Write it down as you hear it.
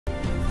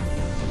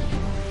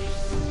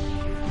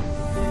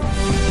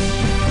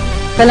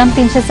कलम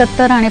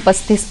 370 आणि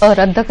 35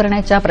 रद्द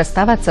करण्याच्या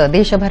प्रस्तावाचं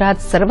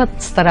देशभरात सर्व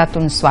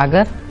स्तरातून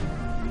स्वागत.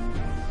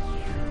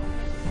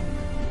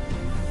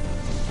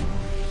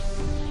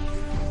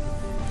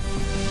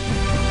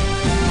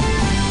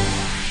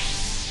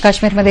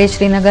 काश्मीरमध्ये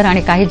श्रीनगर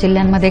आणि काही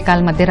जिल्ह्यांमध्ये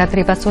काल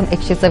मध्यरात्रीपासून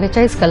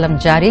 144 कलम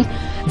जारी.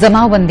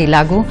 जमावबंदी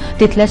लागू.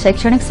 तिथल्या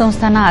शैक्षणिक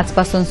संस्थांना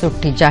आजपासून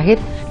सुट्टी जाहीर.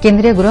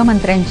 केंद्रीय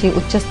गृहमंत्र्यांची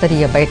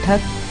उच्चस्तरीय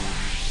बैठक.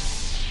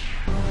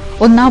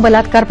 उन्नाव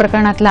बलात्कार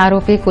प्रकरणातला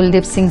आरोपी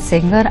कुलदीप सिंग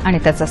सेंगर आणि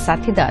त्याचा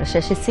साथीदार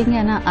शशी सिंग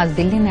यांना आज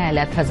दिल्ली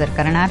न्यायालयात हजर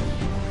करणार.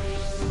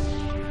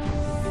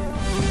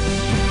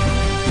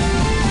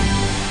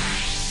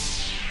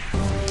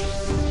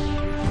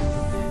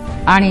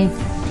 आणि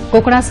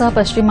कोकणासह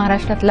पश्चिम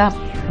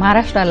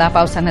महाराष्ट्राला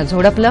पावसानं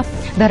झोडपलं.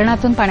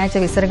 धरणातून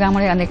पाण्याच्या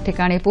विसर्गामुळे अनेक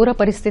ठिकाणी पूर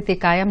परिस्थिती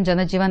कायम.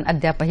 जनजीवन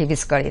अद्यापही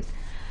विस्कळीत.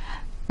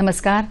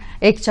 नमस्कार.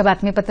 एकच्या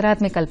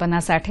बातमीपत्रात मी कल्पना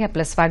साठे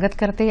आपलं स्वागत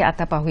करते.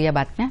 आता पाहूया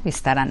बातम्या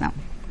विस्तारानं.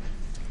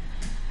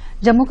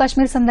 जम्मू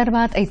काश्मीर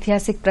संदर्भात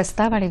ऐतिहासिक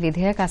प्रस्ताव आणि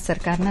विधेयक आज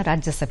सरकारनं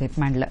राज्यसभेत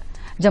मांडलं.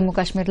 जम्मू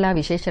काश्मीरला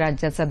विशेष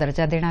राज्याचा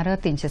दर्जा देणारं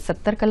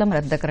 370 कलम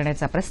रद्द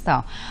करण्याचा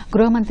प्रस्ताव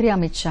गृहमंत्री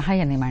अमित शहा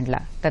यांनी मांडला.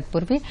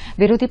 तत्पूर्वी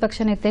विरोधी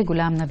पक्षनेते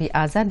गुलाम नबी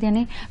आझाद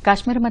यांनी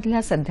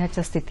काश्मीरमधल्या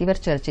सध्याच्या स्थितीवर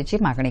चर्चेची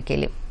मागणी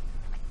केली.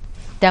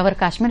 त्यावर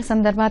काश्मीर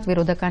संदर्भात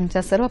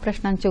विरोधकांच्या सर्व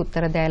प्रश्नांची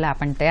उत्तरं द्यायला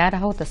आपण तयार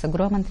आहोत असं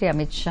गृहमंत्री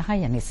अमित शहा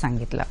यांनी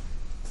सांगितलं.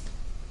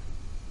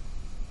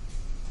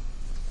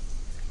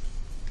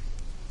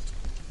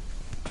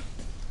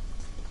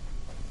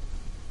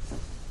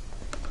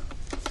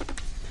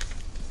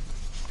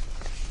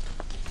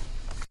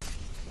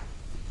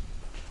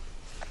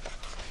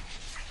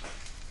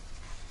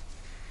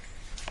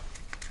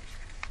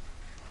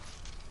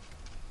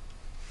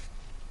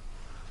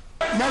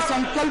 मैं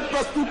संकल्प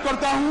प्रस्तुत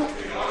करता हूं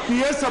कि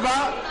यह सभा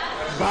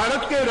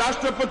भारत के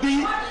राष्ट्रपति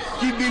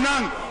की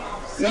दिनांक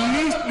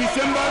 19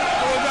 दिसंबर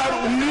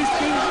 2019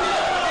 की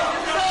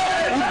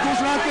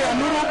उद्घोषणा के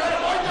अनुरूप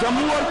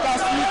जम्मू और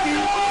कश्मीर की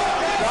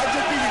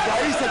राज्य की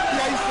विधायी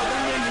शक्तियां इस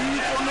सदन में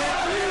निहित होने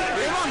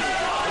एवं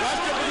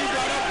राष्ट्रपति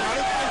द्वारा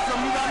भारत के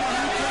संविधान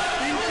अनुच्छेद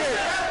 3 के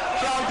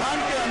प्रावधान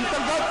के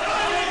अंतर्गत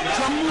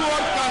जम्मू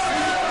और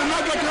कश्मीर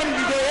पुनर्गठन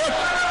विधेयक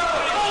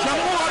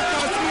जम्मू और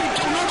कश्मीर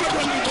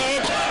पुनर्गठन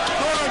विधेयक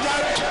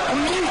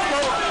 2019 को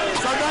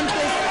सदन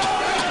के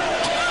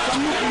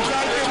सम्मुख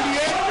विचार के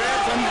लिए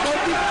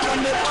संबोधित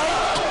करने पर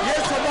यह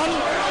सदन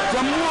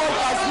जम्मू और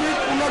कश्मीर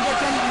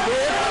पुनर्गठन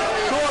विधेयक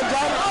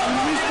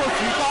 2019 को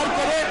स्वीकार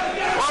करे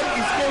और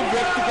इसको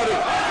व्यक्त करे.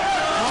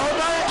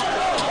 महोदय,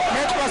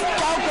 मैं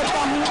प्रस्ताव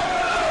करता हूं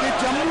कि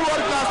जम्मू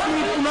और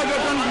कश्मीर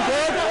पुनर्गठन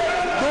विधेयक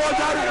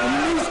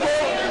 2019 को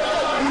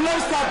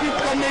पुनर्स्थापित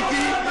करने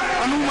की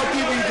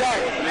अनुमति दी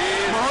जाए.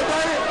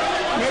 महोदय,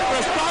 मैं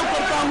प्रस्ताव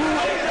करता हूं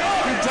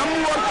कि जम्मू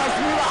और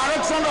कश्मीर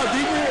आरक्षण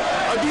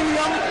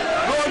अधिनियम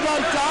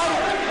 2004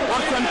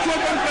 और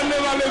संशोधन करने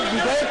वाले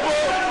विधेयक को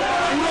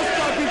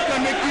पुनर्स्थापित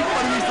करने की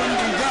परमिशन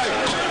दी जाए.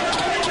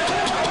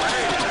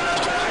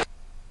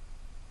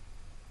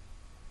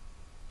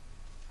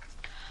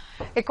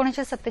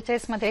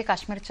 1947 मध्ये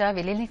काश्मीरच्या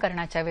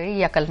विलिनीकरणाच्या वेळी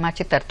या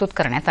कलमाची तरतूद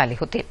करण्यात आली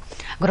होती.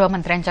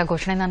 गृहमंत्र्यांच्या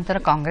घोषणेनंतर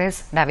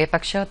काँग्रेस, डावे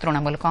पक्ष,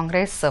 तृणमूल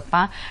काँग्रेस,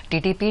 सपा,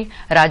 टीडीपी,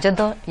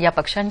 राजद या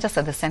पक्षांच्या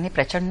सदस्यांनी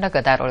प्रचंड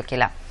गदारोळ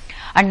केला.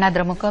 अण्णा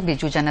द्रमुक,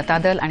 बिजू जनता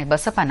दल आणि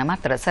बसपानं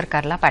मात्र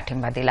सरकारला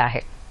पाठिंबा दिला आहे.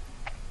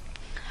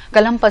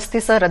 कलम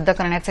 35 रद्द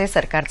करण्याचा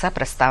सरकारचा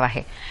प्रस्ताव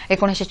आहे.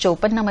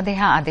 1954 मध्ये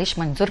हा आदेश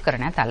मंजूर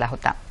करण्यात आला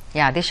होता.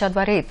 या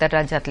आदेशाद्वारे इतर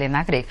राज्यातले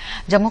नागरिक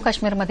जम्मू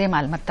काश्मीरमध्ये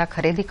मालमत्ता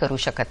खरेदी करू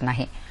शकत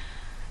नाही.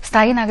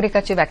 स्थायी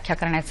नागरिकाची व्याख्या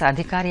करण्याचा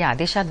अधिकार या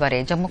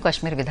आदेशाद्वारे जम्मू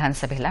काश्मीर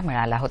विधानसभेला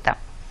मिळाला होता.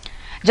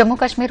 जम्मू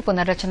काश्मीर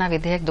पुनर्रचना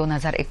विधेयक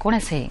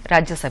 2019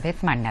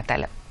 राज्यसभेत मांडण्यात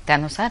आलं.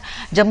 त्यानुसार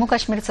जम्मू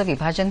काश्मीरचं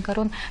विभाजन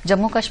करून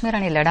जम्मू काश्मीर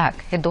आणि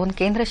लडाख हे 2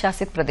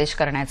 केंद्रशासित प्रदेश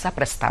करण्याचा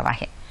प्रस्ताव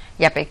आहे.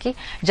 यापैकी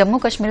जम्मू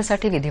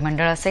काश्मीरसाठी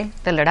विधिमंडळ असेल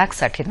तर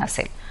लडाखसाठी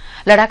नसेल.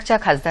 लडाखच्या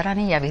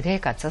खासदारांनी या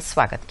विधेयकाचं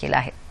स्वागत केलं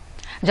आहे.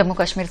 जम्मू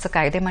काश्मीरचं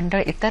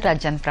कायदेमंडळ इतर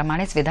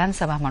राज्यांप्रमाणेच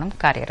विधानसभा म्हणून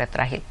कार्यरत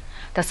राहील.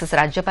 तसंच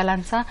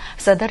राज्यपालांचा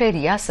सदर ए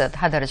रियासत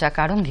हा दर्जा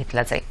काढून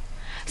घेतला जाईल.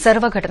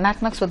 सर्व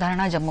घटनात्मक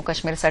सुधारणा जम्मू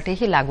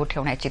काश्मीरसाठीही लागू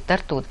ठेवण्याची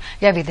तरतूद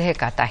या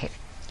विधेयकात आहे.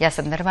 या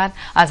संदर्भात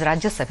आज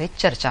राज्यसभेत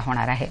चर्चा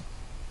होणार आहे.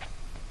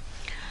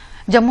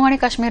 जम्मू आणि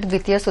काश्मीर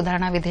द्वितीय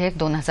सुधारणा विधेयक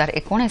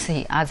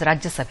 2019 आज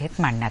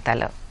राज्यसभेत मांडण्यात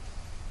आलं.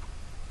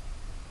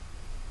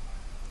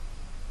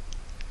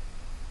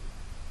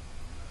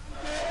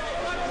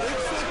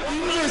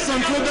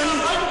 संशोधन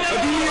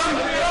अधिनियम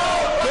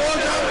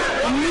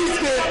 2019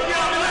 के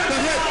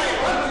तहत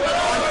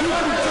आर्थिक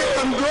रूप से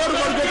कमजोर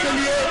वर्गों के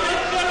लिए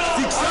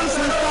शिक्षण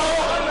संस्थाओं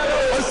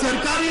और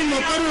सरकारी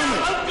नौकरियों में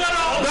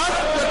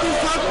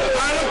 10%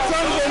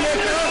 आरक्षण देने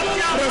का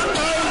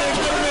प्रस्ताव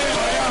लेकर मैं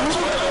आया हूँ.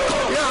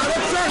 यह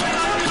आरक्षण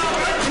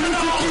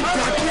अनुसूचित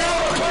जातियां,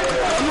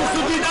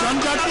 अनुसूचित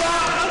जनजातियां,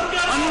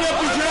 अन्य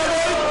पिछड़े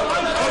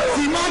वर्ग और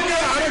सीमा के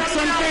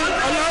आरक्षण के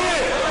अलावा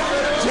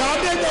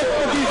ज्यादा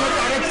 10%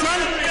 आरक्षण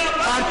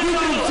आर्थिक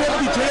रूप से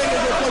पिछड़े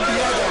लोगों को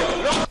दिया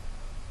जाएगा.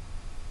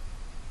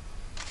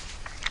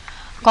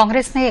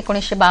 काँग्रेसने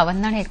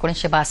 1952 आणि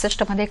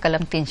 1962 मध्ये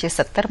कलम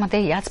 370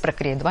 मध्ये याच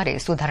प्रक्रियेद्वारे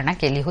सुधारणा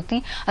केली होती,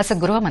 असं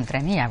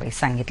गृहमंत्र्यांनी यावेळी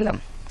सांगितलं.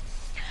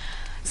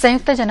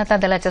 संयुक्त जनता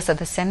दलाच्या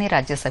सदस्यांनी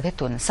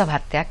राज्यसभेतून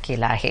सभात्याग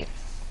केला आहे.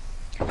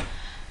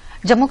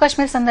 जम्मू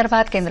काश्मीर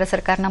संदर्भात केंद्र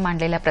सरकारनं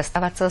मांडलेल्या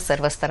प्रस्तावाचं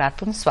सर्व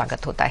स्तरातून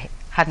स्वागत होत आहे.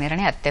 हा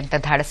निर्णय अत्यंत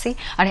धाडसी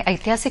आणि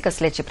ऐतिहासिक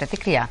असल्याची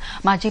प्रतिक्रिया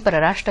माजी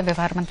परराष्ट्र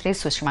व्यवहार मंत्री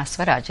सुषमा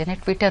स्वराज यांनी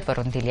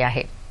ट्विटरवरून दिली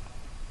आहे.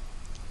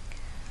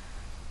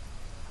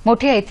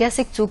 मोठी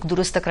ऐतिहासिक चूक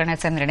दुरुस्त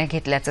करण्याचा निर्णय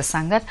घेतल्याचं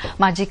सांगत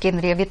माजी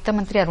केंद्रीय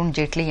वित्तमंत्री अरुण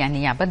जेटली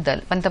यांनी याबद्दल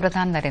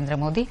पंतप्रधान नरेंद्र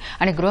मोदी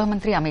आणि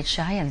गृहमंत्री अमित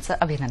शहा यांचं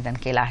अभिनंदन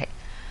केलं आहे.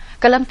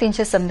 कलम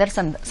 370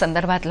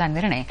 संदर्भातला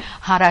निर्णय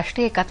हा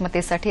राष्ट्रीय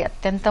एकात्मतेसाठी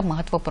अत्यंत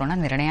महत्वपूर्ण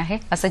निर्णय आहे,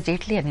 असं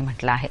जेटली यांनी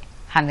म्हटलं आहे.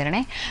 हा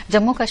निर्णय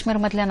जम्मू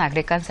काश्मीरमधल्या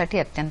नागरिकांसाठी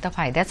अत्यंत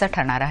फायद्याचा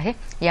ठरणार आहे.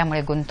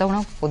 यामुळे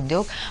गुंतवणूक,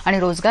 उद्योग आणि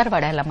रोजगार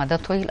वाढायला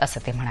मदत होईल,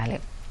 असं ते म्हणाले.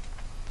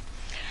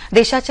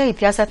 देशाच्या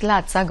इतिहासातला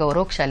आजचा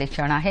गौरवशाली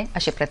क्षण आहे,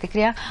 अशी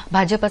प्रतिक्रिया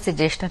भाजपचे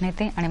ज्येष्ठ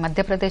नेते आणि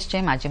मध्य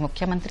प्रदेशचे माजी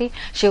मुख्यमंत्री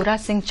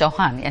शिवराज सिंग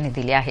चौहान यांनी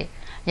दिली आहे.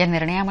 या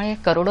निर्णयामुळे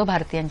करोडो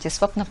भारतीयांची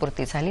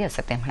स्वप्नपूर्ती झाली,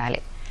 असं ते म्हणाले.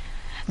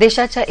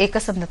 देशाच्या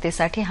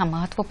एकसंधतेसाठी हा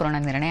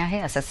महत्वपूर्ण निर्णय आहे,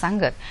 असं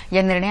सांगत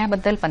या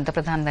निर्णयाबद्दल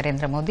पंतप्रधान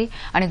नरेंद्र मोदी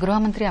आणि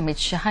गृहमंत्री अमित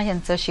शहा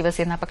यांचं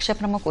शिवसेना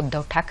पक्षप्रमुख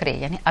उद्धव ठाकरे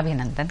यांनी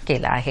अभिनंदन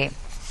केलं आहे.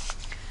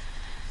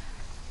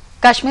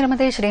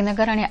 काश्मीरमध्ये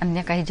श्रीनगर आणि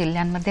अन्य काही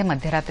जिल्ह्यांमध्ये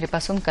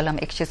मध्यरात्रीपासून कलम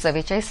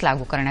 144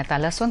 लागू करण्यात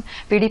आलं असून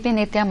पीडीपी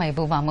नेत्या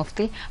महबूबा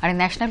मुफ्ती आणि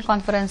नॅशनल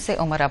कॉन्फरन्सचे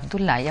ओमर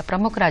अब्दुल्ला या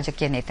प्रमुख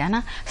राजकीय नेत्यांना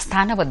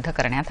स्थानबद्ध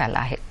करण्यात आलं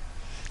आहे.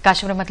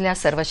 काश्मीरमधल्या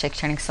सर्व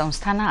शैक्षणिक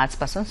संस्थांना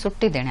आजपासून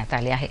सुट्टी देण्यात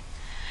आली आहे.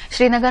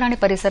 श्रीनगर आणि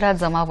परिसरात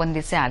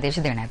जमावबंदीचे आदेश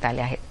देण्यात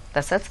आले आहेत.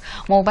 तसंच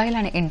मोबाईल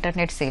आणि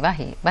इंटरनेट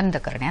सेवाही बंद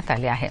करण्यात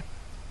आली आहे.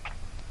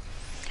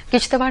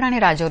 किश्तवाड आणि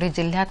राजौरी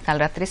जिल्ह्यात काल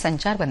रात्री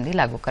संचारबंदी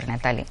लागू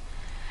करण्यात आली.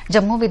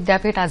 जम्मू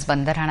विद्यापीठ आज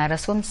बंद राहणार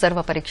असून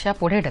सर्व परीक्षा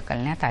पुढे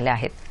ढकलण्यात आल्या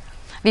आहेत.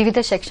 विविध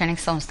शैक्षणिक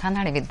संस्थांना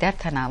आणि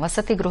विद्यार्थ्यांना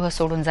वसतिगृह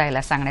सोडून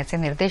जायला सांगण्याचे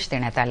निर्देश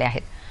देण्यात आले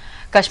आहेत.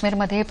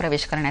 काश्मीरमध्ये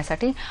प्रवेश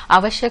करण्यासाठी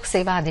आवश्यक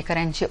सेवा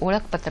अधिकाऱ्यांची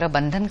ओळखपत्र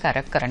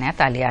बंधनकारक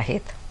करण्यात आली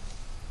आहेत.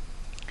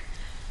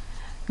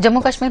 जम्मू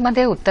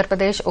काश्मीरमध्ये उत्तर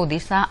प्रदेश,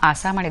 ओदिशा,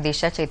 आसाम आणि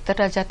देशाच्या इतर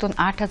राज्यातून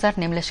 8,000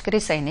 निमलष्करी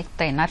सैनिक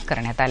तैनात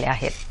करण्यात आले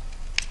आहेत.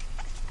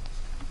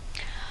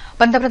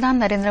 पंतप्रधान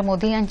नरेंद्र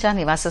मोदी यांच्या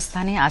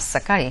निवासस्थानी आज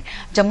सकाळी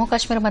जम्मू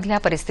काश्मीरमधल्या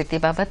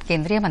परिस्थितीबाबत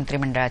केंद्रीय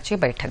मंत्रिमंडळाची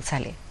बैठक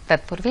झाली.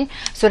 तत्पूर्वी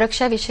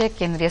सुरक्षाविषयक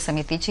केंद्रीय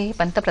समितीचीही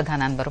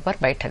पंतप्रधानांबरोबर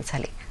बैठक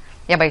झाली.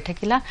 या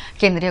बैठकीला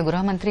केंद्रीय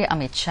गृहमंत्री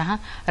अमित शहा,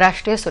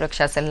 राष्ट्रीय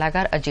सुरक्षा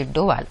सल्लागार अजित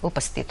डोवाल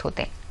उपस्थित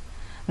होते.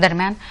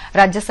 दरम्यान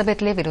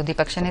राज्यसभेतले विरोधी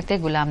पक्षनेते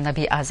गुलाम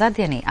नबी आझाद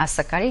यांनी आज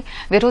सकाळी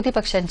विरोधी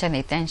पक्षांच्या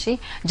नेत्यांशी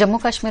जम्मू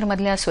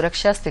काश्मीरमधल्या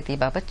सुरक्षा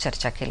स्थितीबाबत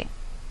चर्चा केली.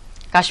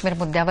 काश्मीर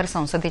मुद्द्यावर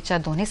संसदेच्या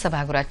दोन्ही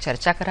सभागृहात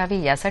चर्चा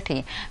करावी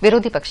यासाठी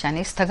विरोधी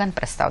पक्षांनी स्थगन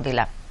प्रस्ताव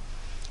दिला.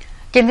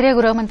 केंद्रीय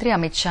गृहमंत्री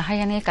अमित शहा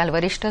यांनी काल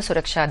वरिष्ठ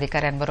सुरक्षा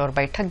अधिकाऱ्यांबरोबर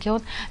बैठक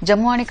घेऊन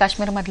जम्मू आणि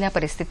काश्मीरमधल्या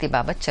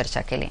परिस्थितीबाबत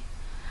चर्चा केली.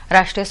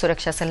 राष्ट्रीय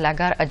सुरक्षा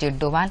सल्लागार अजित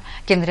डोवाल,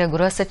 केंद्रीय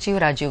गृहसचिव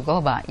राजीव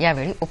गौबा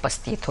यावेळी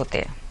उपस्थित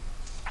होते.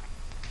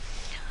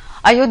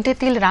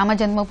 अयोध्येतील राम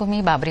जन्मभूमी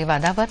बाबरी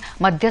वादावर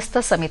मध्यस्थ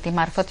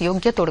समितीमार्फत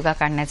योग्य तोडगा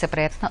काढण्याचे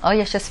प्रयत्न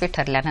अयशस्वी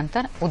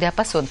ठरल्यानंतर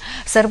उद्यापासून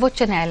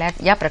सर्वोच्च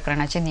न्यायालयात या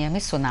प्रकरणाची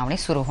नियमित सुनावणी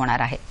सुरू होणार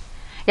आहे.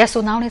 या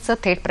सुनावणीचं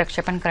थेट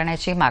प्रक्षेपण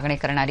करण्याची मागणी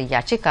करणारी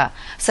याचिका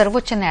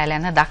सर्वोच्च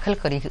न्यायालयानं दाखल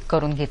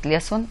करून घेतली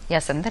असून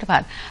या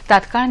संदर्भात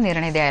तात्काळ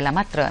निर्णय द्यायला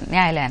मात्र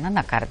न्यायालयानं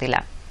नकार दिला.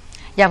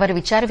 यावर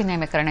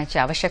विचारविनिमय करण्याची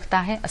आवश्यकता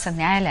आहे, असं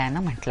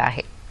न्यायालयानं म्हटलं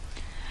आहे.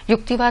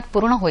 युक्तिवाद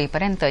पूर्ण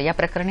होईपर्यंत या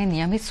प्रकरणी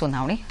नियमित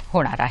सुनावणी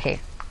होणार आहे.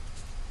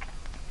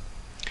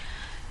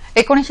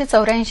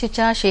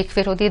 1984च्या शीख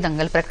विरोधी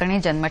दंगल प्रकरणी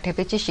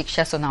जन्मठेपेची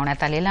शिक्षा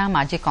सुनावण्यात आलेला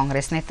माजी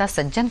काँग्रेस नेता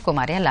सज्जन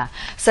कुमार याला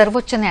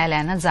सर्वोच्च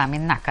न्यायालयानं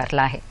जामीन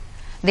नाकारला आहे.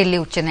 दिल्ली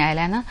उच्च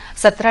न्यायालयानं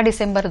 17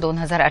 डिसेंबर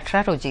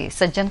 2018 रोजी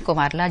सज्जन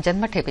कुमारला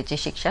जन्मठेपेची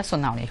शिक्षा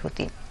सुनावली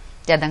होती.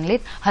 त्या दंगलीत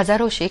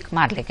हजारो शीख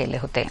मारले गेले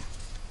होते.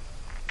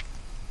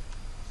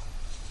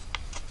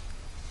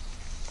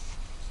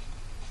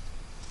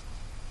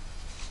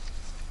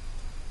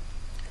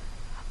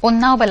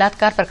 उन्नाव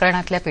बलात्कार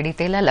प्रकरणातल्या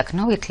पीडितेला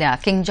लखनौ इथल्या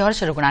किंग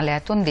जॉर्ज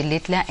रुग्णालयातून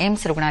दिल्लीतल्या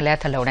एम्स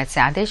रुग्णालयात हलवण्याचे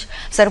आदेश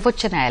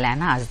सर्वोच्च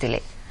न्यायालयानं आज दिले.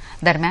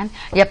 दरम्यान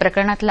या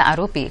प्रकरणातला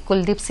आरोपी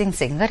कुलदीप सिंग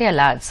सेंगर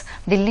याला आज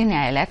दिल्ली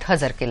न्यायालयात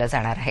हजर केलं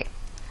जाणार आहे.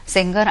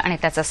 सेंगर आणि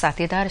त्याचा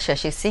साथीदार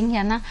शशी सिंग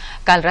यांना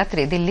काल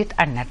रात्री दिल्लीत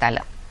आणण्यात आलं.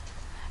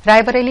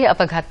 रायबरेली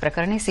अपघात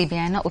प्रकरणी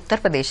सीबीआयनं उत्तर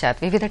प्रदेशात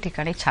विविध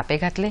ठिकाणी छापे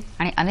घातले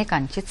आणि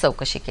अनेकांची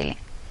चौकशी केली.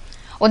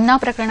 उन्नाव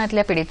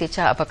प्रकरणातल्या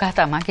पीडितेच्या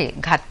अपघातामागे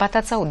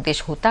घातपाताचा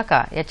उद्देश होता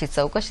का याची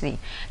चौकशी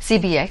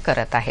सीबीआय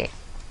करत आहे.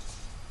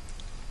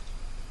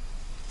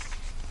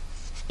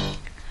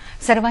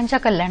 सर्वांच्या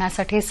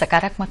कल्याणासाठी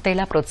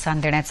सकारात्मकतेला प्रोत्साहन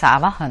देण्याचं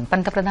आवाहन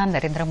पंतप्रधान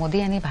नरेंद्र मोदी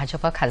यांनी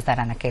भाजप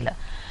खासदारांना केलं.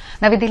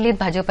 नवी दिल्लीत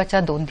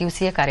भाजपच्या 2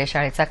 दिवसीय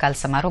कार्यशाळेचा काल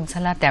समारोप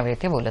झाला, त्यावेळी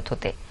ते बोलत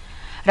होते.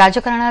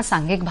 राजकारणात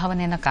सांघिक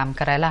भावनेनं काम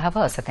करायला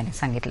हवं, असं त्यांनी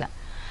सांगितलं.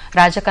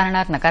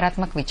 राजकारणात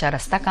नकारात्मक विचार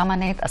असता कामा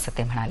नयेत, असं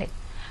ते म्हणाले.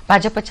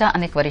 भाजपच्या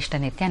अनेक वरिष्ठ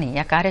नेत्यांनी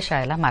या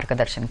कार्यशाळेला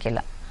मार्गदर्शन केलं.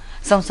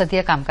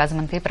 संसदीय कामकाज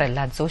मंत्री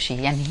प्रल्हाद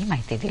जोशी यांनी ही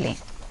माहिती दिली.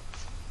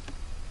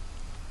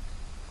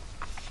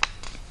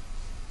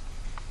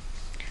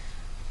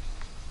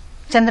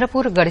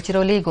 चंद्रपूर,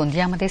 गडचिरोली,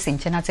 गोंदियामध्ये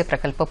सिंचनाचे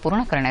प्रकल्प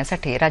पूर्ण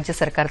करण्यासाठी राज्य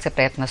सरकारचे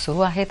प्रयत्न सुरू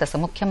आहेत असं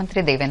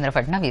मुख्यमंत्री देवेंद्र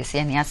फडणवीस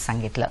यांनी आज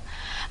सांगितलं.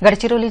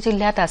 गडचिरोली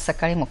जिल्ह्यात आज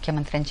सकाळी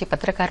मुख्यमंत्र्यांची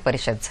पत्रकार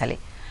परिषद झाली.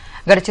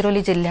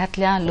 गडचिरोली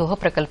जिल्ह्यातल्या लोह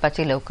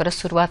प्रकल्पाची लवकरच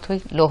सुरुवात होईल.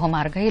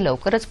 लोहमार्गही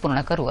लवकरच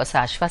पूर्ण करू असं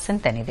आश्वासन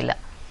त्यांनी दिलं.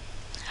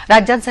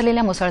 राज्यात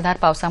झालेल्या मुसळधार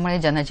पावसामुळे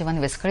जनजीवन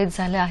विस्कळीत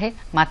झालं आहे.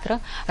 मात्र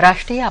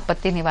राष्ट्रीय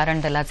आपत्ती निवारण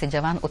दलाचे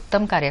जवान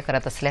उत्तम कार्य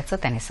करत असल्याचं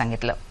त्यांनी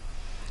सांगितलं.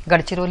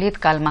 गडचिरोलीत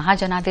काल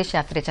महाजनादेश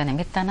यात्रेच्या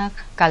निमित्तानं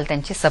काल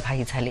त्यांची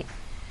सभाही झाली.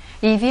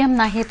 ईव्हीएम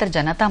नाही तर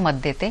जनता मत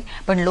देते,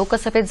 पण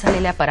लोकसभेत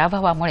झालेल्या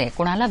पराभवामुळे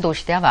कुणाला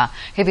दोष द्यावा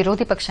हे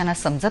विरोधी पक्षांना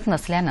समजत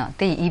नसल्यानं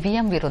ते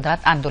ईव्हीएम विरोधात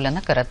आंदोलनं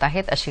करत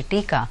आहेत अशी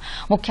टीका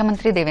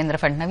मुख्यमंत्री देवेंद्र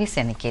फडणवीस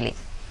यांनी केली.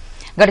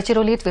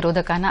 गडचिरोलीत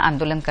विरोधकांना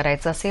आंदोलन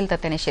करायचं असेल तर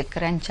त्यांनी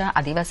शेतकऱ्यांच्या,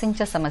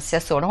 आदिवासींच्या समस्या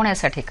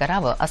सोडवण्यासाठी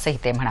करावं असंही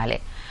ते म्हणाले.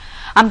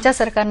 आमच्या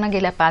सरकारनं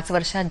गेल्या 5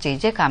 वर्षात जे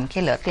जे काम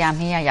केलं ते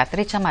आम्ही या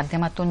यात्रेच्या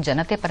माध्यमातून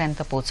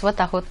जनतेपर्यंत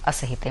पोहोचवत आहोत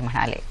असंही ते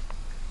म्हणाले.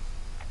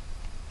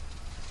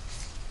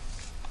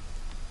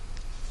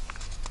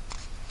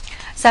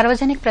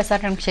 सार्वजनिक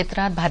प्रसारण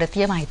क्षेत्रात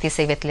भारतीय माहिती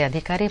सेवेतले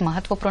अधिकारी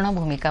महत्वपूर्ण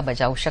भूमिका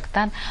बजावू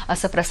शकतात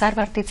असं प्रसार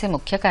भारतीचे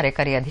मुख्य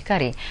कार्यकारी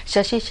अधिकारी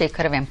शशी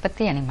शेखर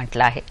वेंपती यांनी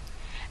म्हटलं आहे.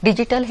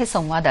 डिजिटल हे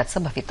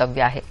संवादाचं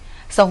भवितव्य आहे.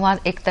 संवाद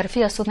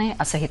एकतर्फी असू नये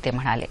असंही ते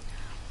म्हणाले.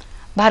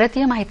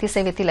 भारतीय माहिती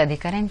सेवेतील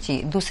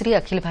अधिकाऱ्यांची दुसरी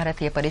अखिल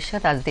भारतीय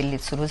परिषद आज दिल्लीत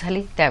सुरू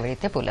झाली. त्यावेळी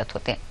ते बोलत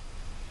होते.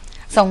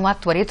 संवाद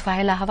त्वरित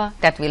व्हायला हवा,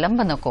 त्यात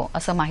विलंब नको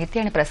असं माहिती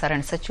आणि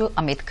प्रसारण सचिव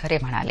अमित खरे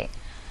म्हणाले.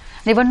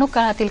 निवडणूक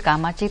काळातील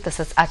कामाची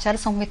तसंच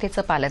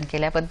आचारसंहितेचं पालन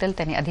केल्याबद्दल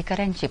त्यांनी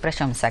अधिकाऱ्यांची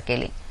प्रशंसा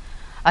केली.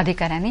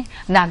 अधिकाऱ्यांनी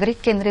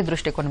नागरिक केंद्रित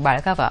दृष्टिकोन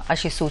बाळगावा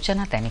अशी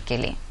सूचना त्यांनी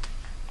केली.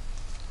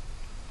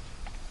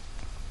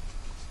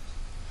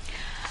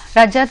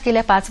 राज्यात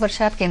गेल्या 5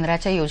 वर्षात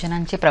केंद्राच्या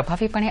योजनांची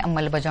प्रभावीपणे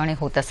अंमलबजावणी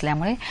होत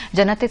असल्यामुळे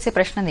जनतेचे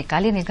प्रश्न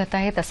निकाली निघत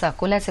आहेत असं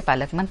अकोल्याचे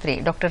पालकमंत्री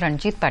डॉ.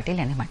 रणजित पाटील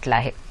यांनी म्हटलं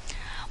आहे.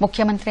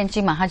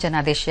 मुख्यमंत्र्यांची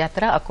महाजनादेश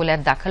यात्रा अकोल्यात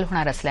दाखल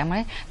होणार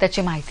असल्यामुळे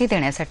त्याची माहिती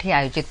देण्यासाठी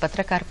आयोजित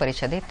पत्रकार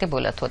परिषदेत ते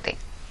बोलत होते.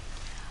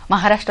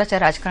 महाराष्ट्राच्या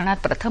राजकारणात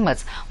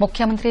प्रथमच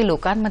मुख्यमंत्री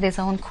लोकांमध्ये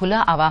जाऊन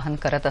खुलं आवाहन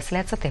करत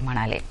असल्याचं ते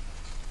म्हणाले.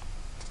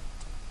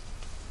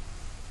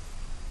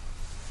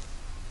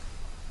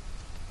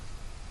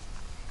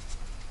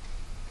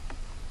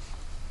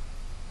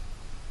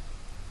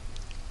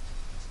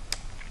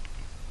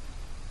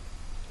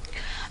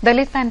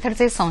 दलित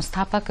पॅंथरचे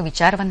संस्थापक,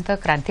 विचारवंत,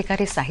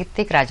 क्रांतिकारी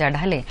साहित्यिक राजा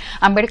ढाले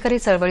आंबेडकरी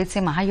चळवळीचे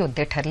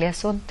महायोद्धे ठरले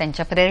असून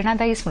त्यांच्या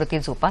प्रेरणादायी स्मृती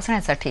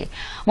जोपासण्यासाठी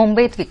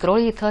मुंबईत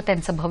विक्रोळी इथं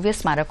त्यांचं भव्य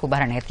स्मारक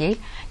उभारण्यात येईल.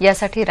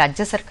 यासाठी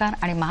राज्य सरकार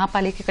आणि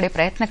महापालिकेकडे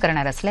प्रयत्न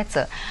करणार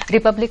असल्याचं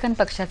रिपब्लिकन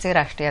पक्षाचे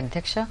राष्ट्रीय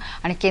अध्यक्ष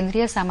आणि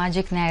केंद्रीय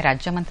सामाजिक न्याय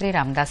राज्यमंत्री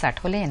रामदास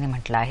आठवले यांनी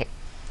म्हटलं आहे.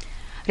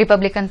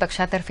 रिपब्लिकन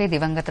पक्षातर्फे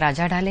दिवंगत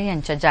राजा ढाले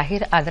यांच्या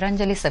जाहीर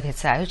आदरांजली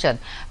सभेचं आयोजन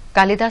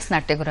कालिदास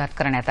नाट्यगृहात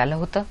करण्यात आलं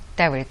होतं.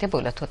 त्यावेळी ते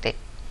बोलत होते.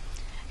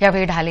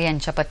 यावेळी ढाले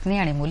यांच्या पत्नी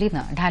आणि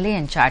मुलीनं ढाले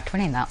यांच्या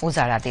आठवणींना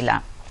उजाळा दिला.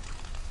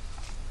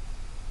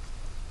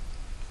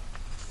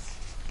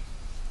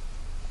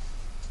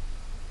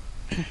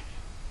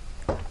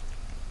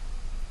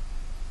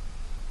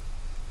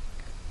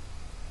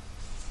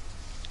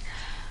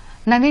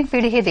 नवीन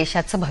पिढी हे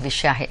देशाचं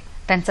भविष्य आहे.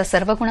 त्यांचा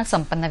सर्वगुण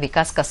संपन्न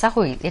विकास कसा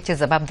होईल याची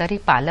जबाबदारी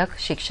पालक,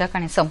 शिक्षक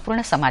आणि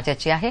संपूर्ण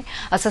समाजाची आहे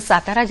असं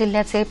सातारा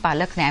जिल्ह्याचे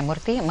पालक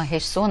न्यायमूर्ती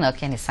महेश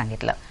सोनक यांनी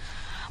सांगितलं.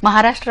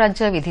 महाराष्ट्र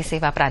राज्य विधी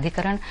सेवा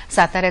प्राधिकरण,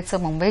 साताऱ्याचं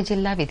मुंबई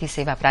जिल्हा विधी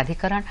सेवा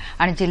प्राधिकरण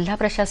आणि जिल्हा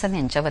प्रशासन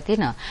यांच्या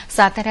वतीनं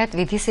साताऱ्यात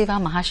विधी सेवा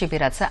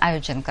महाशिबिराचं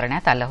आयोजन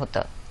करण्यात आलं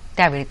होतं.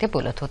 त्यावेळी ते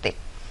बोलत होते.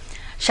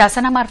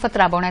 शासनामार्फत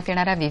राबवण्यात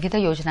येणाऱ्या विविध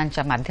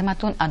योजनांच्या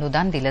माध्यमातून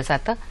अनुदान दिलं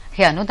जातं.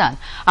 हे अनुदान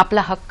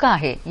आपला हक्क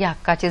आहे, या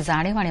हक्काची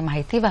जाणीव आणि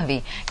माहिती व्हावी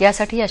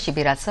यासाठी या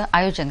शिबिराचं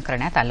आयोजन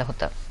करण्यात आलं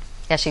होतं.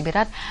 या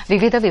शिबिरात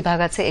विविध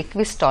विभागाचे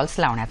 21 स्टॉल्स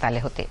लावण्यात आले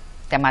होते.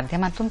 त्या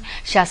माध्यमातून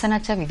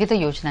शासनाच्या विविध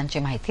योजनांची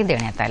माहिती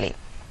देण्यात आली.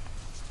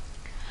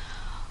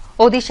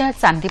 ओदिशात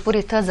चांदीपूर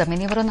इथं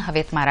जमिनीवरून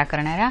हवेत मारा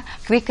करणाऱ्या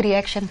क्विक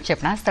रिॲक्शन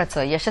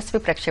क्षेपणास्त्राचं यशस्वी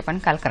प्रक्षेपण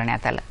काल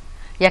करण्यात आलं.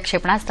 या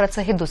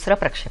क्षेपणास्त्राचं हे दुसरं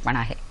प्रक्षेपण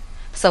आहे.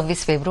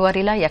 26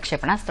 फेब्रुवारीला या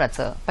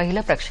क्षेपणास्त्राचं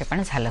पहिलं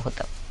प्रक्षेपण झालं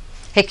होतं.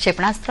 हे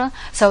क्षेपणास्त्र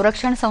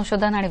संरक्षण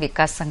संशोधन आणि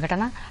विकास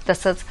संघटना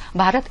तसंच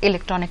भारत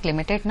इलेक्ट्रॉनिक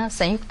लिमिटेडनं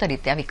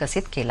संयुक्तरित्या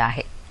विकसित केलं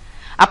आहे.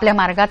 आपल्या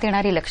मार्गात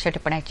येणारी लक्ष्य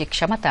टिपण्याची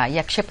क्षमता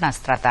या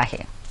क्षेपणास्त्रात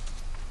आहे.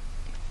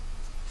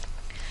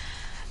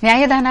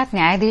 न्यायदानात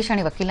न्यायाधीश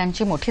आणि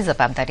वकिलांची मोठी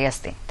जबाबदारी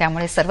असते.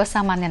 त्यामुळे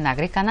सर्वसामान्य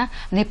नागरिकांना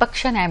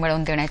निपक्ष न्याय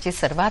मिळवून देण्याची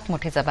सर्वात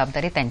मोठी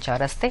जबाबदारी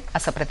त्यांच्यावर असते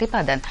असं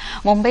प्रतिपादन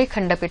मुंबई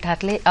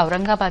खंडपीठातले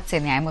औरंगाबादचे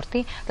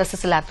न्यायमूर्ती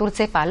तसंच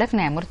लातूरचे पालक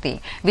न्यायमूर्ती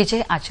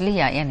विजय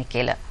आचलिया यांनी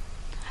केलं.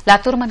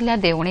 लातूरमधल्या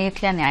देवणी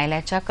इथल्या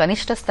न्यायालयाच्या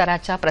कनिष्ठ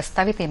स्तराच्या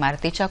प्रस्तावित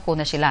इमारतीच्या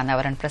कोनशिला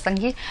अनावरण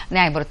प्रसंगी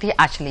न्यायमूर्ती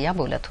आचलिया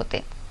बोलत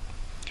होते.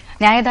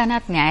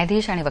 न्यायदानात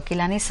न्यायाधीश आणि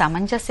वकिलांनी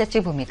सामंजस्याची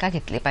भूमिका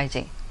घेतली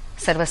पाहिजे.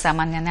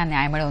 सर्वसामान्यांना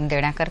न्याय मिळवून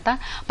देण्याकरता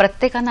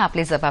प्रत्येकानं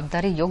आपली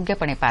जबाबदारी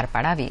योग्यपणे पार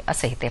पाडावी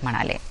असंही ते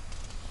म्हणाले.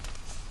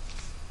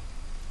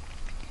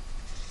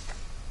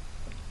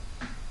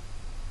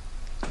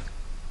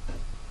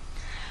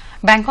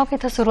 बँकॉक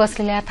इथं सुरू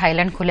असलेल्या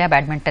थायलंड खुल्या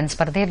बॅडमिंटन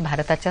स्पर्धेत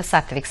भारताच्या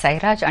सात्विक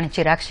साईराज आणि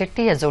चिराग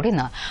शेट्टी या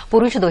जोडीनं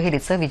पुरुष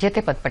दुहेरीचं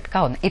विजेतेपद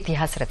पटकावून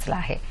इतिहास रचला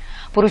आहे.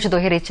 पुरुष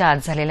दुहेरीच्या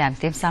आज झालेल्या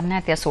अंतिम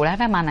सामन्यात या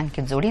 16व्या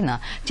मानांकित जोडीनं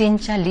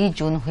चीनच्या ली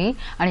जुनहुई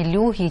आणि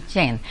ल्यू ही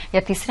चेन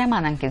या तिसऱ्या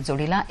मानांकित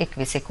जोडीला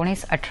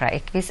 21-19,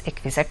 18-21,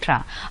 21-18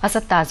 असं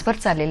तासभर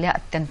चाललेल्या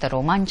अत्यंत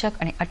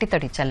रोमांचक आणि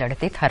अटीतटीच्या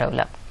लढतीत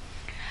हरवलं.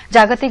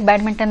 जागतिक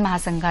बॅडमिंटन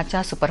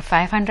महासंघाच्या सुपर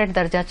 500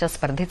 दर्जाच्या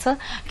स्पर्धेचं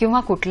किंवा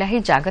कुठल्याही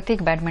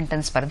जागतिक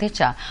बॅडमिंटन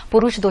स्पर्धेच्या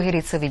पुरुष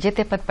दुहेरीचं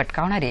विजेतेपद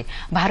पटकावणारी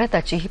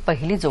भारताची ही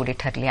पहिली जोडी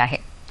ठरली आहे.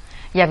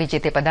 या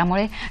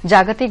विजेतेपदामुळे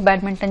जागतिक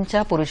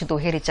बॅडमिंटनच्या पुरुष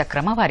दुहेरीच्या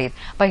क्रमवारीत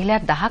पहिल्या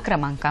 10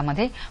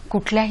 क्रमांकामध्ये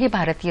कुठल्याही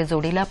भारतीय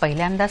जोडीला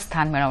पहिल्यांदा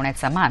स्थान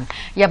मिळवण्याचा मान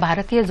या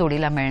भारतीय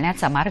जोडीला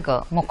मिळण्याचा मार्ग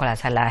मोकळा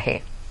झाला आहे.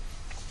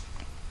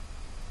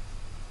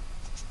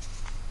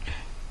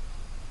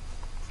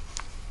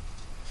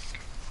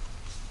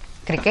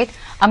 क्रिकेट.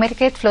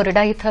 अमेरिकेत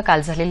फ्लोरिडा इथं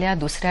काल झालेल्या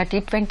दुसऱ्या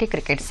T20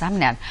 क्रिकेट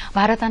सामन्यात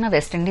भारतानं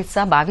वेस्ट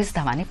इंडिजचा 22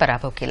 धावांनी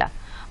पराभव केला.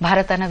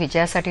 भारतानं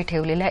विजयासाठी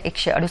ठेवलेल्या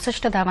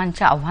 168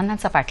 धावांच्या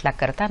आव्हानाचा पाठलाग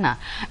करताना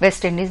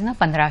वेस्ट इंडिजनं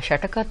 15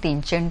 षटकं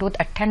 3 चेंडूत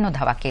 98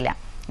 धावा केल्या.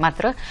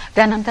 मात्र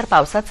त्यानंतर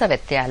पावसाचा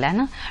व्यत्यय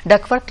आल्यानं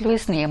डकवर्थ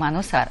लुईस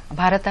नियमानुसार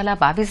भारताला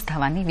 22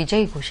 धावांनी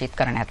विजयी घोषित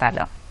करण्यात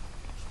आलं.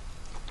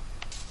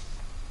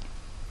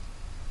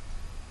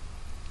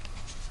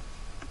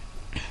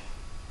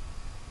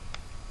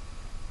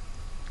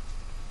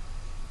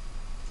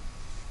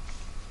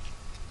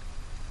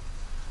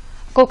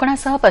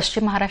 कोकणासह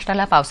पश्चिम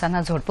महाराष्ट्राला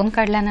पावसानं झोडपून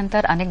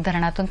काढल्यानंतर अनेक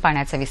धरणातून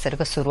पाण्याचा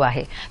विसर्ग सुरू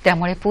आहे.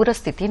 त्यामुळे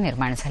पूरस्थिती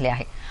निर्माण झाली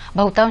आहे.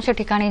 बहुतांश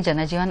ठिकाणी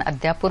जनजीवन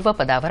अद्याप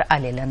पूर्वपदावर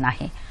आलेलं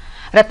नाही.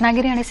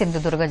 रत्नागिरी आणि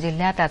सिंधुदुर्ग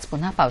जिल्ह्यात आज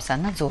पुन्हा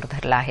पावसानं जोर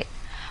धरला आहे.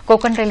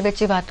 कोकण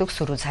रेल्वेची वाहतूक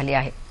सुरू झाली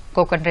आहे.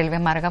 कोकण रेल्वे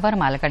मार्गावर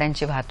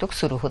मालगाड्यांची वाहतूक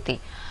सुरू होती.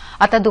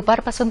 आता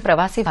दुपारपासून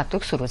प्रवासी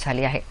वाहतूक सुरू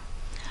झाली आहे.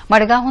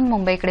 मडगावहून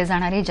मुंबईकडे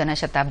जाणारी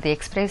जनशताब्दी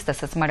एक्सप्रेस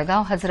तसंच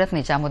मडगाव हजरत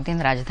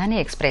निजामुद्दीन राजधानी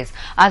एक्सप्रेस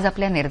आज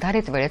आपल्या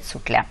निर्धारित वेळेत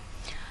सुटल्या.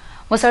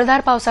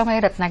 मुसळधार पावसामुळे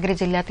रत्नागिरी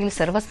जिल्ह्यातील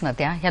सर्वच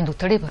नद्या या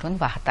दुथडी भरून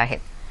वाहत आहेत.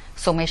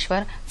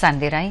 सोमेश्वर,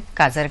 चांदेराई,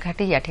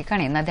 काजरघाटी या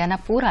ठिकाणी नद्यांना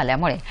पूर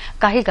आल्यामुळे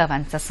काही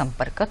गावांचा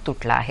संपर्क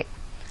तुटला आहे.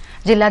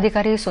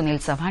 जिल्हाधिकारी सुनील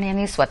चव्हाण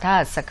यांनी स्वतः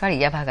आज सकाळी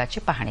या भागाची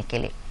पाहणी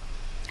केली.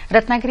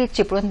 रत्नागिरीत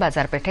चिपळूण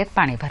बाजारपेठेत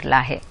पाणी भरलं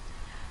आहे.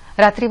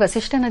 रात्री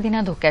वसिष्ठ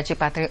नदीनं धोक्याची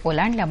पातळी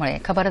ओलांडल्यामुळे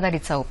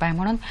खबरदारीचा उपाय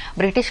म्हणून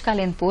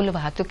ब्रिटिशकालीन पूल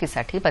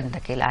वाहतुकीसाठी बंद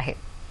केला आहे.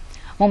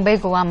 मुंबई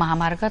गोवा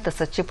महामार्ग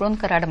तसंच चिपळूण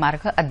कराड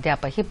मार्ग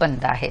अद्यापही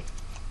बंद आहेत.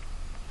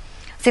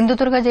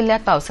 सिंधुदुर्ग जिल्ह्यात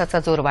पावसाचा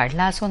जोर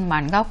वाढला असून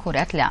माणगाव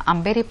खोऱ्यातल्या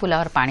आंबेरी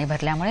पुलावर पाणी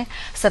भरल्यामुळे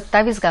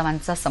 27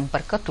 गावांचा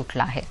संपर्क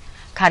तुटला आहे.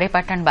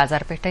 खारेपाटण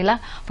बाजारपेठेला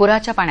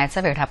पुराच्या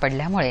पाण्याचा वेढा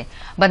पडल्यामुळे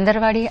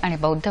बंदरवाडी आणि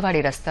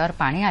बौद्धवाडी रस्त्यावर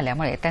पाणी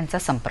आल्यामुळे त्यांचा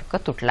संपर्क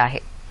तुटला आहे.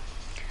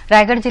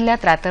 रायगड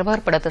जिल्ह्यात रात्रभर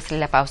पडत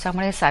असलेल्या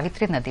पावसामुळे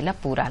सावित्री नदीला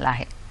पूर आला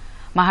आहे.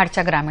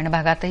 महाडच्या ग्रामीण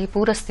भागातही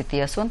पूरस्थिती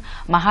असून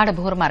महाड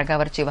भोर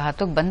मार्गावरची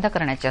वाहतूक बंद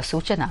करण्याच्या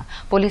सूचना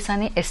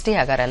पोलिसांनी एसटी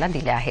आगाराला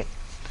दिल्या आहेत.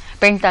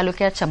 पेण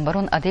तालुक्यात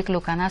 100हून अधिक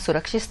लोकांना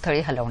सुरक्षित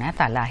स्थळी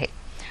हलवण्यात आलं आहे.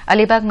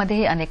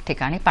 अलिबागमध्येही अनेक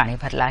ठिकाणी पाणी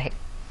भरलं आहे.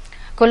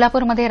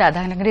 कोल्हापूरमध्ये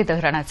राधानगरी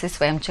धरणाचे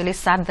स्वयंचलित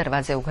 7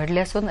 दरवाजे उघडले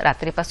असून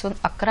रात्रीपासून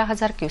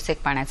 11,000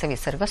 क्युसेक पाण्याचा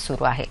विसर्ग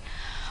सुरू आहे.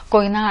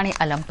 कोयना आणि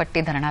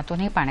अलमपट्टी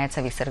धरणातूनही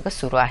पाण्याचा विसर्ग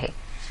सुरू आहे.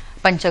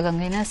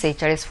 पंचगंगेनं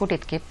 46 फूट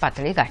इतकी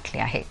पातळी गाठली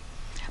आहे.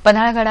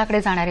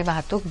 पन्हाळगडाकडे जाणारी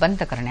वाहतूक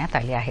बंद करण्यात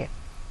आली आहे.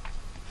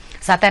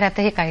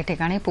 साताऱ्यातही काही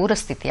ठिकाणी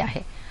पूरस्थिती आहे.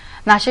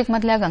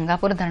 नाशिकमधल्या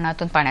गंगापूर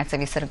धरणातून पाण्याचा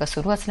विसर्ग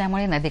सुरू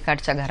असल्यामुळे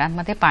नदीकाठच्या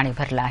घरांमध्ये पाणी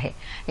भरलं आहे.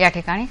 या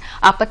ठिकाणी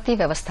आपत्ती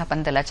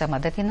व्यवस्थापन दलाच्या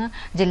मदतीनं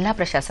जिल्हा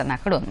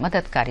प्रशासनाकडून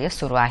मदत कार्य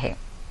सुरू आहे.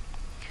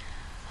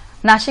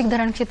 नाशिक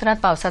धरण क्षेत्रात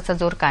पावसाचा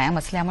जोर कायम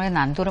असल्यामुळे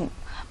नांदूर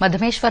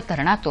मधमेश्वर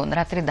धरणातून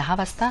रात्री 10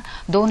 वाजता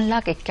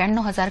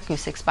 2,91,000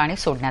 क्युसेक्स पाणी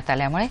सोडण्यात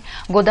आल्यामुळे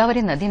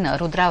गोदावरी नदीनं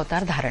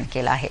रुद्रावतार धारण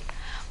केला आहे.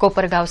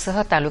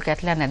 कोपरगावसह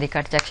तालुक्यातल्या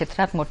नदीकाठच्या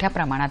क्षेत्रात मोठ्या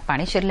प्रमाणात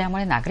पाणी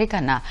शिरल्यामुळे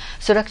नागरिकांना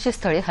सुरक्षित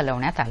स्थळी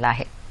हलवण्यात आलं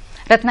आहे.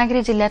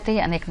 रत्नागिरी जिल्ह्यातही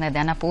अनेक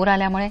नद्यांना पूर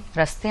आल्यामुळे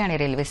रस्ते आणि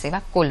रेल्वे सेवा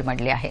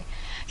कोलमडली आहे.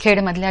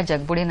 खेडमधल्या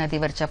जगबुडी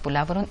नदीवरच्या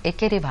पुलावरून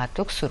एकेरी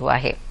वाहतूक सुरू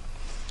आहे.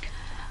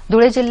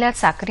 धुळे जिल्ह्यात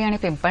साक्री आणि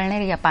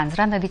पिंपळनेर या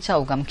पांझरा नदीच्या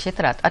उगम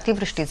क्षेत्रात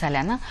अतिवृष्टी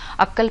झाल्यानं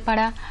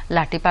अक्कलपाडा,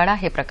 लाटीपाडा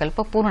हे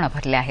प्रकल्प पूर्ण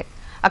भरले आहेत.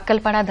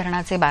 अक्कलपाडा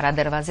धरणाचे 12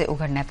 दरवाजे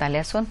उघडण्यात आले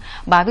असून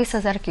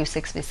 22,000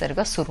 क्युसेक्स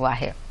विसर्ग सुरू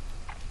आहे.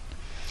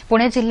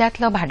 पुणे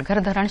जिल्ह्यातलं भाटघर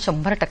धरण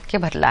 100%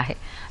 भरलं आहे.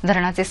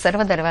 धरणाचे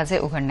सर्व दरवाजे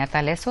उघडण्यात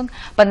आले असून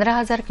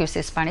 15,000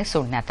 क्युसेक्स पाणी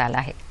सोडण्यात आलं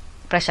आहे.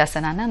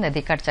 प्रशासनानं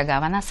नदीकाठच्या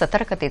गावांना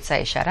सतर्कतेचा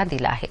इशारा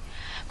दिला आहे.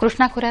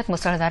 कृष्णा खोऱ्यात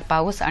मुसळधार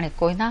पाऊस आणि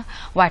कोयना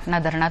वाटणा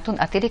धरणातून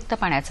अतिरिक्त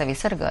पाण्याचा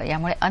विसर्ग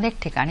यामुळे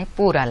अनेक ठिकाणी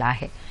पूर आला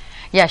आहे.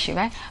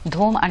 याशिवाय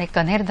धोम आणि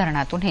कन्हेर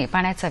धरणातूनही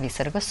पाण्याचा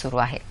विसर्ग सुरू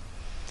आहे.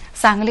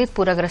 सांगलीत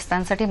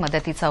पूरग्रस्तांसाठी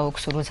मदतीचा ओघ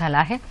सुरू झाला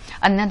आहे.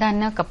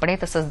 अन्नधान्य, कपडे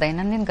तसंच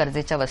दैनंदिन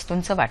गरजेच्या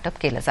वस्तूंचं वाटप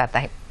केलं जात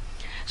आहे.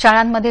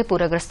 शाळांमध्ये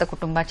पूरग्रस्त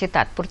कुटुंबाची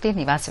तात्पुरती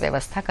निवास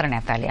व्यवस्था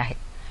करण्यात आली आहे.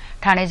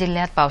 ठाणे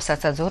जिल्ह्यात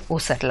पावसाचा जोर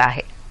ओसरला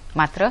आहे.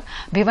 मात्र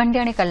भिवंडी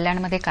आणि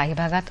कल्याणमध्ये काही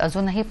भागात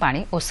अजूनही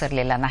पाणी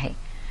ओसरलेलं नाही.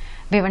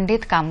 भिवंडीत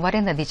कामवारे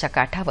नदीच्या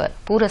काठावर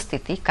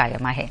पूरस्थिती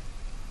कायम आहे.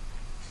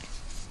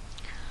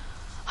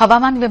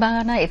 हवामान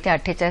विभागानं येत्या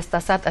 48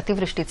 तासात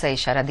अतिवृष्टीचा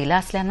इशारा दिला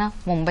असल्यानं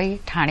मुंबई,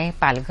 ठाणे,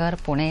 पालघर,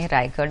 पुणे,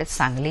 रायगड,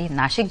 सांगली,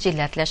 नाशिक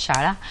जिल्ह्यातल्या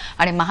शाळा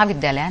आणि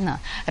महाविद्यालयांना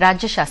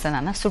राज्य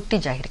शासनानं सुट्टी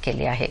जाहीर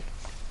केली आहे.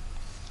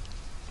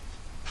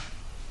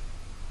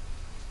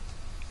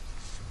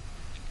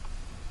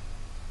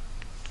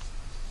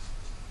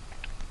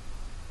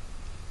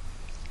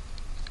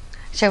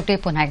 शेवटी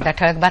पुन्हा एकदा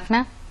ठळक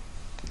बातम्या.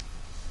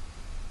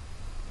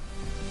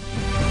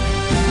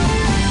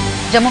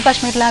 जम्मू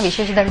काश्मीरला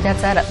विशेष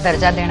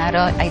दर्जा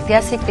देणारं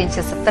ऐतिहासिक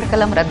 370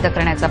 कलम रद्द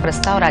करण्याचा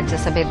प्रस्ताव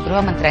राज्यसभेत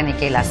गृहमंत्र्यांनी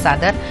केला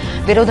सादर.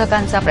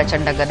 विरोधकांचा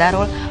प्रचंड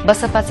गदारोळ,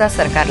 बसपाचा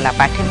सरकारला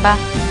पाठिंबा.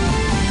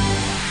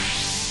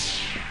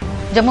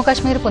 जम्मू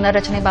काश्मीर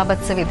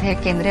पुनर्रचनेबाबतचं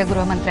विधेयक केंद्रीय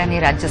गृहमंत्र्यांनी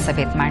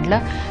राज्यसभेत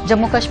मांडलं.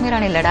 जम्मू काश्मीर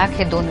आणि लडाख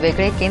हे 2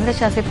 वेगळे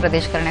केंद्रशासित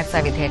प्रदेश करण्याचा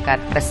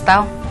विधेयकात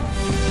प्रस्ताव.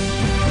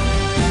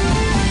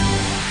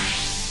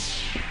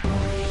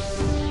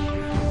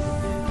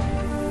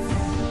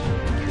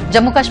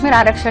 जम्मू काश्मीर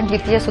आरक्षण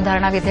द्वितीय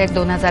सुधारणा विधेयक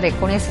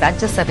 2019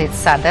 राज्यसभेत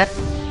सादर.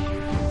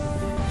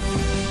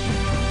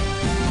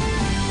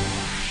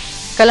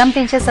 कलम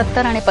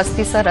 370 आणि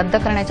 35 रद्द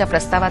करण्याच्या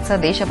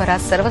प्रस्तावाचं देशभरात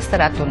सर्व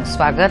स्तरातून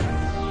स्वागत.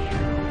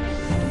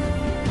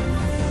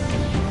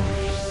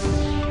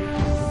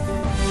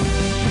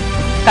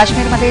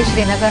 काश्मीरमध्ये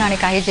श्रीनगर आणि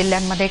काही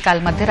जिल्ह्यांमध्ये काल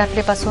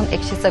मध्यरात्रीपासून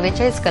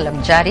 144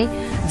 कलम जारी.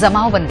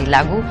 जमावबंदी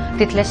लागू.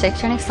 तिथल्या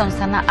शैक्षणिक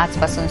संस्थांना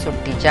आजपासून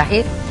सुट्टी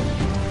जाहीर.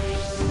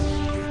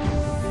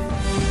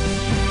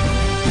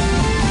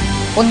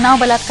 उन्नाव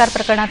बलात्कार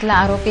प्रकरणातला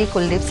आरोपी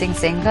कुलदीप सिंग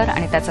सेंगर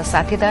आणि त्याचा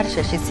साथीदार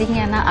शशी सिंग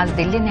यांना आज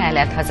दिल्ली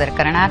न्यायालयात हजर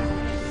करणार.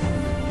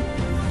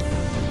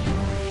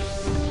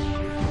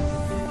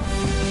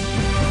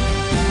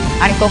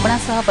 आणि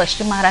कोकणासह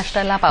पश्चिम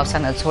महाराष्ट्राला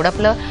पावसानं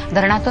झोडपलं.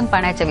 धरणातून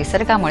पाण्याच्या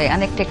विसर्गामुळे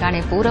अनेक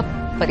ठिकाणी पूर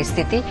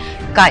परिस्थिती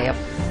कायम.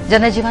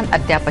 जनजीवन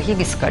अद्यापही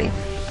विस्कळीत.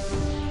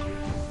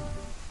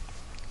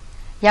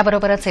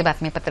 याबरोबरच हे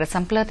बातमीपत्र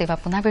संपलं. तेव्हा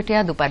पुन्हा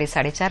भेटूया दुपारी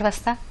 4:30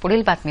 वाजता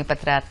पुढील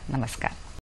बातमीपत्रात. नमस्कार.